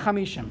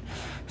b'chamishim?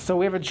 So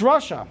we have a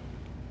drasha.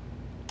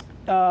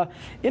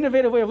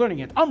 Innovative way of learning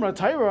it. Amra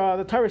Torah,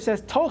 the Torah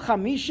says tol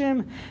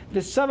chamishim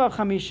v'savav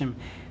chamishim.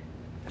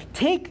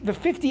 Take the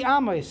 50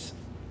 amos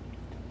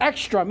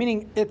extra,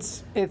 meaning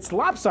it's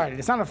lopsided.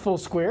 It's not a full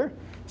square.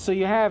 So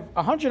you have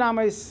 100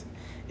 amos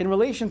in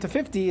relation to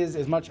 50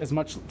 is much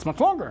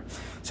longer.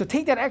 So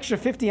take that extra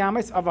 50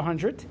 amos of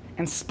 100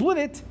 and split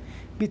it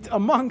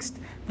amongst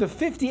the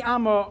 50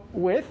 amma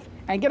width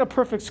and get a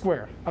perfect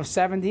square of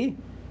 70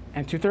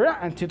 and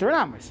 2/3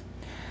 amos.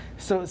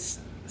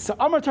 So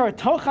Amar Torah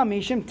Tol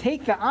Chamishim,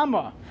 take the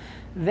amma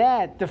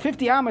that the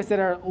 50 amos that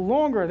are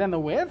longer than the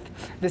width,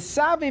 the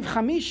Saviv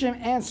Chamishim,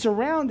 and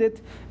surround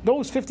it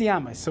those 50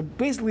 amos. So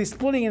basically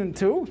splitting it in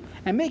two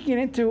and making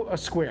it into a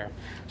square.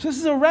 So this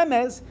is a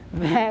remez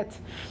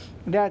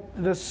that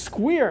the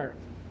square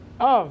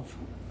of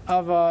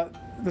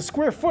the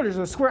square footage,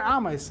 the square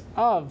amos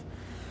of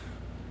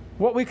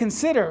what we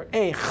consider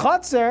a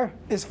chatzar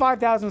is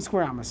 5,000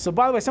 square amos. So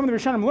by the way, some of the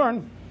Rishonim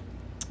learn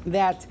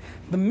that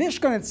the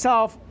Mishkan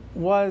itself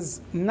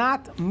was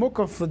not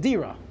mukaf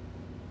l'dira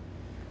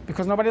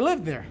because nobody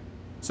lived there.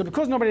 So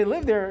because nobody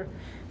lived there,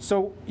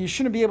 so you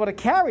shouldn't be able to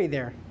carry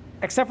there,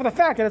 except for the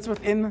fact that it's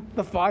within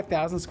the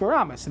 5,000 square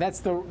amos. So that's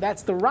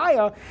the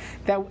raya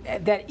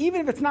that even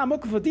if it's not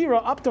mukaf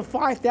l'dira, up to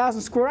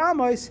 5,000 square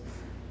amos,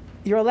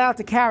 you're allowed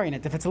to carry in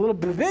it. If it's a little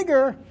bit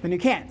bigger, then you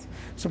can't.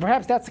 So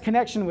perhaps that's the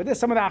connection with this.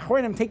 Some of the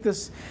achronim take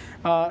this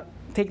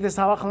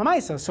halacha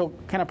l'maisa. So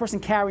can a person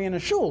carry in a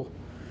shul?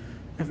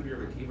 Rabbi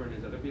Akiva and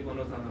his other people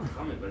know it's not a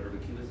comment, but Rabbi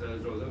Akiva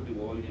says, other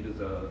people, all you need is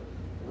a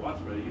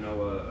watchman, Not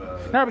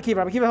Rabbi Akiva.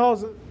 Rabbi Akiva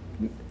holds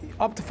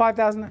up to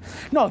 5,000.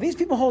 No, these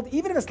people hold,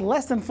 even if it's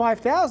less than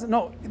 5,000,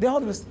 no, they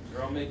hold it.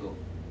 They're all Mekel.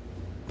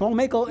 They're all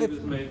Mekel.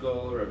 Akiva's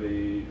Mekel, Rabbi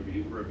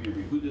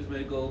Yehuda's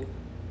Mekel,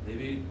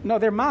 maybe. No,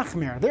 they're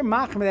machmir. They're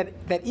machmir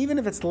that even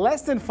if it's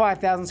less than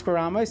 5,000 square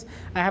amos,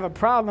 I have a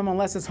problem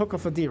unless it's hukah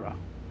fadira.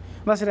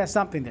 Unless it has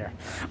something there.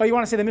 Oh, you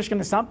want to say the Mishkan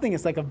is something?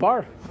 It's like a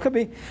bar. Could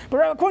be. But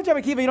according to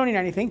Rabbi Akiva, you don't need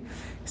anything.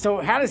 So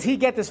how does he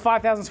get this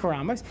 5,000 square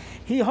amos?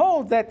 He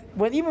holds that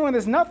even when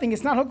there's nothing,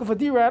 it's not hukah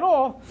fadira at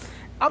all.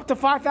 Up to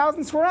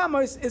 5,000 square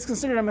amos is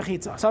considered a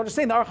mechitza. So I was just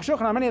saying, the Aruch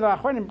HaShulchan, many of the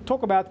achronim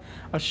talk about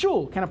a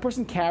shul. Can a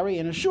person carry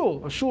in a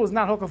shul? A shul is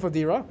not hukah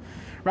fadira.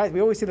 Right,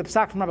 we always see the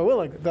psak from Rabbi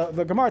Willig.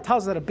 The Gemara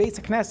tells us that a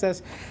basic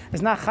knesses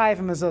is not chayiv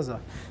and mezuzah.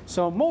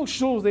 So most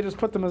shuls they just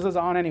put the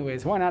mezuzah on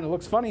anyways. Why not? It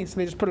looks funny, so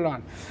they just put it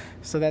on,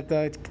 so that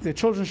the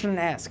children shouldn't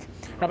ask.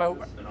 An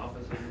office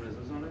with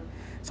mezuzah on it?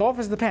 So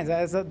office depends.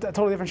 It's a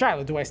totally different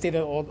shiloh. Do I stay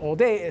there all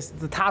day?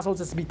 The Taz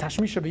holds us to be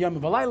tashmisha b'yom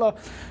v'layla,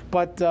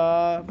 but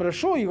a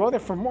shul you go there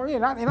for more. You're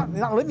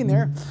not living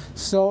there.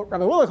 So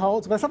Rabbi Willig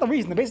holds, but that's not the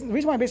reason. The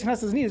reason why basic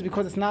knesses is needed is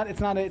because it's not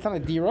a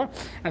dira,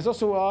 and it's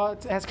also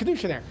it has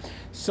kedusha there.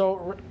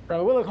 So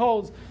Rabbi Willig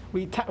holds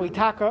we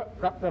taka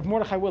Rav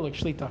Mordechai Willig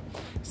shlita.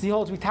 So he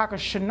holds we taka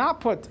should not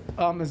put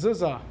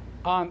mezuzah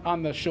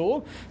on the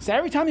shul. So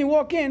every time you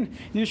walk in,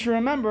 you should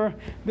remember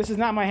this is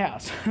not my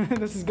house.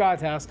 This is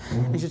God's house.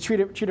 You should treat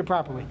it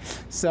properly.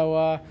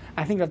 So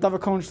I think that David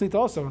Cohen Shlita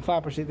also in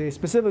Flapper Street, they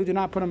specifically do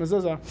not put a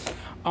mezuzah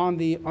on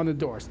the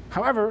doors.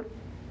 However,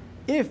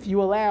 if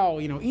you allow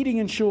eating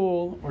in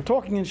shul or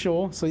talking in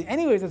shul, so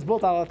anyways it's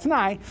built al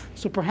Tanai,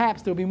 so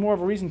perhaps there'll be more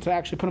of a reason to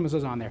actually put a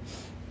mezuzah on there.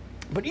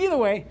 But either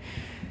way,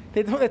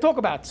 they talk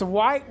about, so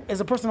why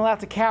is a person allowed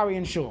to carry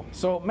in shul?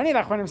 So many of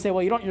the achronim say,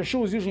 well, your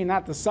shul is usually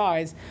not the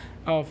size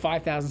of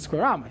 5,000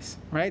 square amos,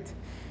 right?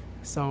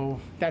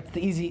 So that's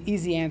the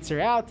easy answer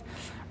out.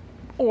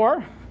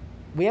 Or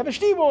we have a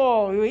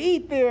shtibel, we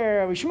eat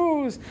there, we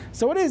schmooze.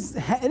 So it is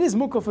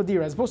mukaf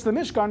fadira. As opposed to the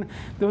Mishkan,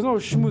 there was no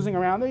schmoozing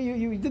around there.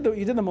 You did the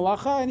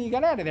malacha and you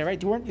got out of there,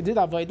 right? You did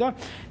avodah.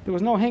 There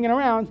was no hanging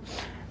around,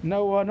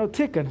 no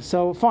tikkun.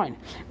 So fine.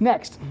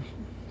 Next.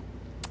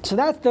 So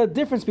that's the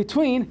difference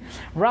between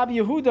Rabbi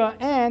Yehuda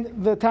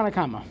and the Tanna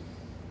Kama.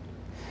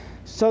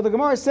 So the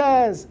Gemara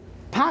says,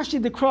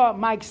 Pashi Dekra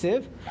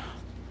Maiksiv.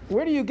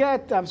 Where do you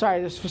get, I'm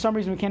sorry, for some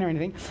reason we can't hear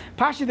anything.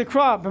 Pashi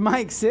Dekra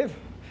B'Maiksiv.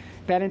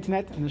 that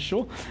internet and the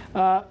shul.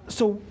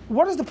 So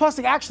what does the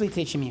pasuk actually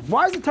teach me?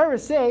 Why does the Torah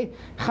say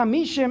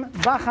chamishim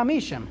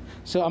v'chamishim?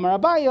 So Amar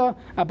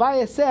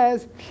Abaya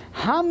says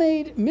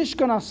Hamed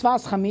Mishkan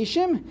Asvas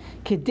Chamishim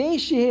Kedei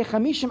Shehei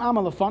Chamishim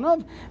Amal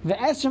Lefanav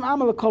VeEsrim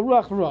Amal Lekol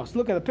Ruach V'Ros.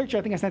 Look at the picture.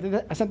 I think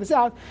I sent this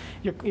out.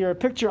 Your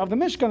picture of the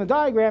Mishkan, the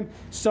diagram.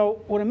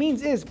 So what it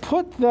means is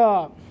put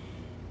the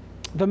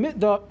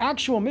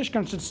actual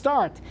Mishkan should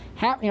start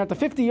at the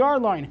 50-yard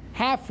line,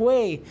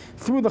 halfway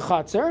through the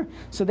Chatzar.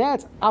 So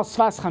that's Al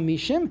Sfas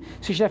Chamishim.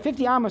 So you should have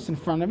 50 amos in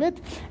front of it,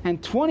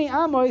 and 20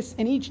 amos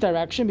in each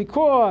direction,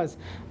 because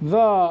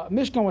the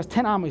Mishkan was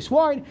 10 amos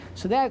wide.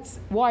 So that's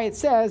why it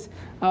says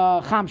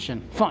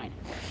Chamshin. Fine.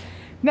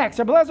 Next,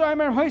 Rabbi Elazar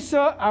Omer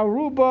Hoisa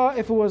Aruba,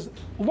 if it was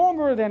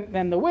longer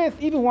than the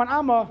width, even 1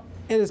 amma,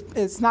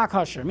 it's not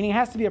kosher, meaning it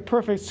has to be a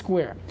perfect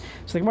square.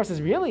 So the Gemara says,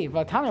 really? So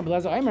according to Rabbi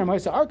Elazar,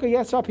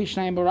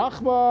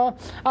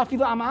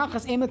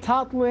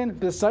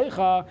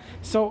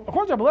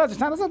 it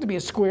doesn't have to be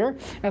a square,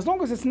 as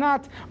long as it's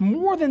not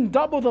more than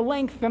double the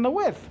length than the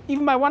width,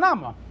 even by 1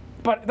 amma.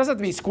 But it doesn't have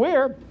to be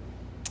square.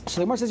 So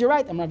the Gemara says, you're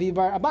right. I'm Ravi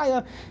Bar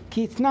Abaya,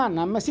 Kitnan.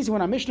 Now,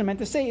 what our Mishnah meant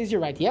to say is, you're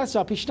right. Yes,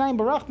 Pishnayim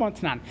Barachman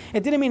Tnan.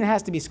 It didn't mean it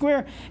has to be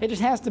square. It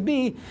just has to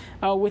be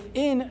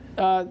within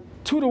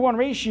 2-to-1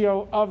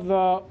 ratio of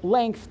the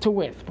length to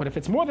width. But if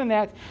it's more than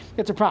that,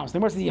 it's a problem. So the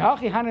Gemara says,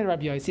 Yahachi Hanan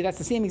Rabbi Yossi. That's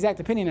the same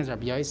exact opinion as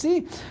Rabbi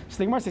Yossi. So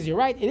the Gemara says, you're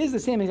right. It is the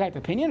same exact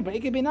opinion, but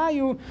it could be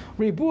Nayu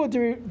Ribuah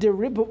de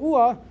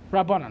Ribuah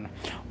Rabbanan.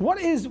 What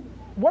is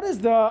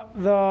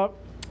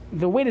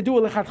the way to do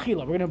a lechatchila?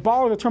 We're going to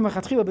borrow the term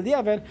lechatchila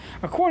b'diavad,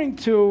 according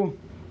to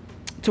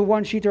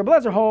one sheet. Rabbi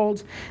Elazar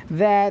holds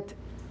that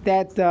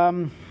this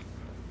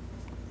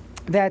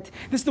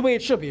is the way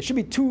it should be. It should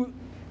be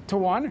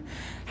 2-to-1.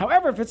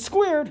 However, if it's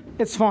squared,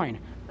 it's fine.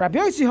 Rabbi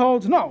Yossi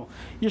holds no.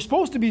 You're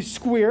supposed to be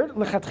squared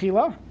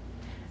lechatchila,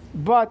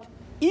 but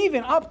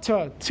even up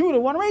to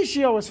 2-to-1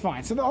 ratio is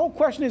fine. So the whole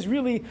question is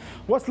really,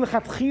 what's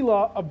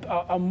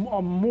lechatchila a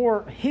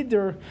more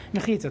hiddur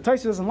mechitza?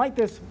 Taisa doesn't like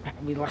this.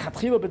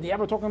 Lechatchila, but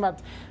we're talking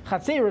about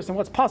chatzeris and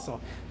what's pasal.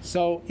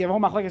 So you have a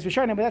whole machlekes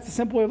rishonim, but that's a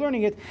simple way of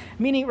learning it.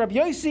 Meaning Rabbi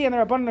Yossi and the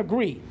Rabbanan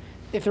agree.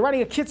 If they're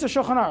writing a kitzur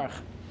shulchan aruch,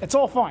 it's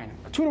all fine.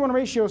 A 2-to-1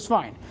 ratio is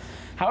fine.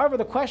 However,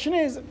 the question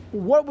is,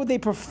 what would they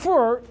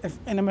prefer if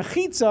in a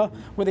mechitza?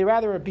 Would they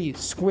rather it be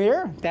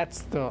square?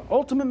 That's the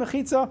ultimate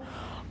mechitza,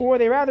 or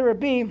would they rather it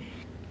be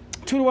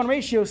 2-to-1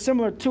 ratio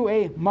similar to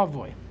a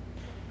mavoi?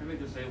 I may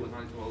just say it was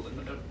not well.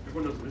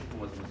 Everyone knows the Mishnah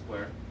wasn't a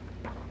square.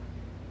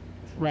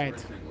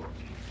 Right.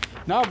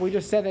 No, but we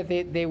just said that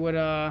they would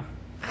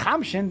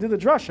chamshin do the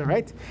drasha,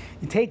 right?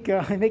 You take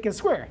make it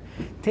square.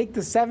 Take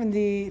the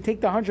 70,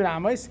 take the 100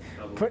 amos,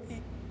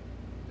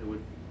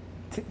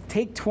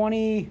 take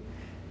 20.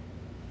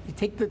 You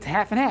take the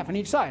half and half on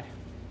each side.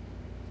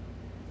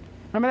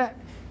 Remember that?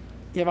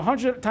 You have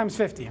 100 times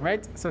 50,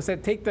 right? So I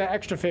said take the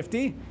extra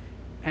 50.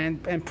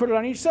 And put it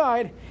on each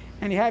side,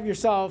 and you have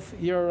yourself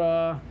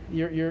your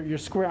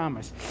square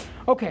amos.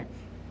 Okay,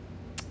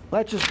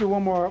 let's just do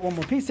one more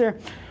piece here.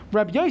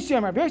 Rabbi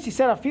Yossi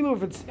said,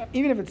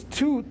 even if it's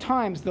 2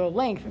 times the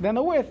length than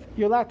the width,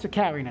 you're allowed to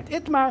carry it.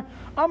 Itmar,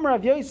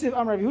 Rav Yosef,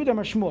 Rav Yehuda,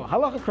 Amar Shmuel.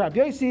 Halacha Rabbi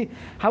Yossi,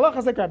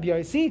 halacha like Rabbi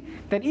Yossi,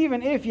 that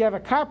even if you have a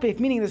karpef,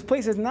 meaning this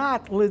place is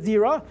not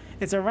ledira,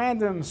 it's a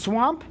random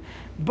swamp,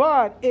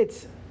 but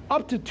it's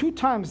up to 2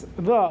 times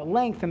the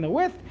length and the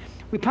width,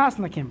 we pass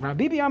on the kim.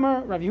 Rabbi Bibi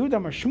Amar, Rabbi Yehuda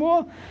Amar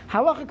Shmuel,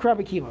 halacha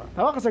Rabbi Kiva.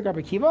 Halacha is like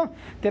Rabbi Kiva,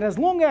 that as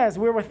long as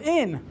we're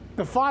within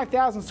the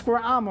 5,000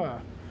 square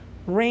amma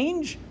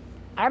range,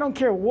 I don't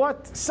care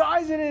what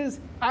size it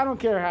is, I don't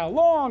care how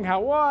long,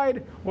 how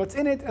wide, what's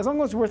in it, as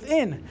long as we're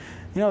within,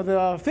 the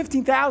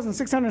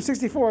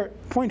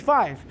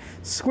 15,664.5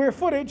 square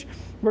footage,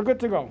 we're good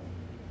to go.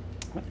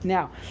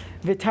 Now,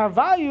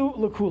 v'tarvayu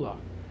l'kula,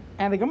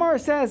 and the Gemara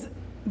says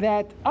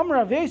that Amar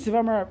Rav Yosef,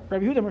 Amar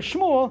Rabbi Yehuda, Amar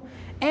Shmuel,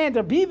 and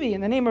a Bibi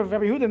in the name of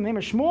Rabbi Yehuda, in the name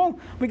of Shmuel,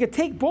 we could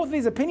take both of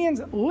these opinions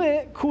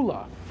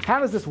li-kula. How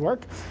does this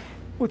work?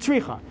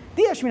 Utricha.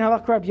 If you would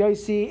have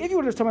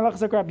just told me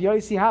like Rabbi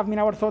Yossi, I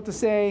would have thought to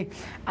say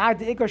ad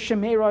ikar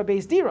shemera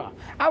beis dira.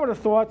 I would have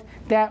thought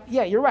that,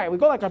 yeah, you're right. We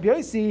go like Rabbi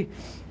Yossi.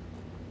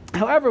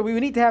 However, we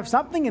would need to have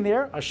something in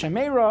there, a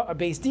shemera, a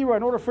beis dira,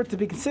 in order for it to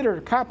be considered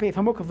a karpef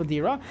hamukah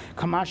v'dira.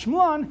 Kamash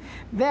mlan,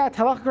 that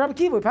halakha Rabbi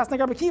Kiva. We pass like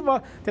Rabbi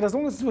Kiva that as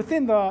long as it's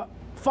within the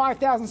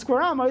 5,000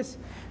 square amos,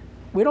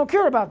 we don't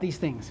care about these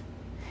things.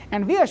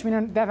 And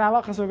v'yashmin that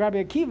halachas of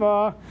Rabbi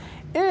Akiva.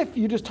 If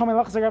you just told me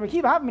halachas of Rabbi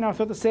Akiva, I have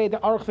thought to say the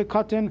aruch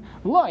v'katan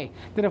loy,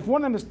 that if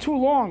one of them is too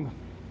long,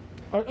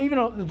 or even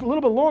a little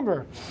bit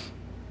longer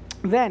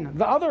than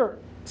the other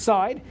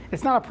side,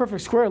 it's not a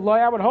perfect square. Loy,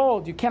 I would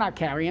hold, you cannot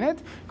carry in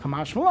it.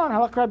 Kamash Mulan,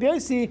 halach Rabbi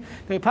Yossi,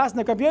 they pass in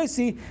Rabbi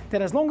Yossi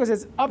that as long as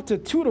it's up to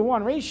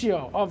 2-to-1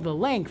 ratio of the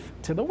length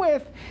to the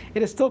width,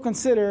 it is still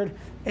considered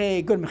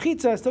a good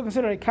mechitza, still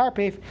considered a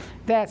karpef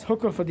that's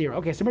hukah fadira.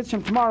 Okay, so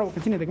tomorrow we'll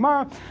continue the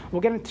Gemara. We'll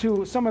get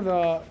into some of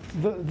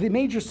the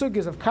major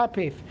sugyas of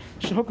karpef,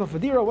 shehukah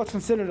fadira, what's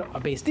considered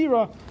a beis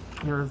dira,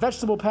 your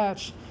vegetable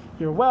patch,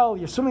 your well,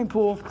 your swimming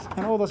pool,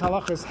 and all those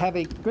halachas. Have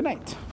a good night.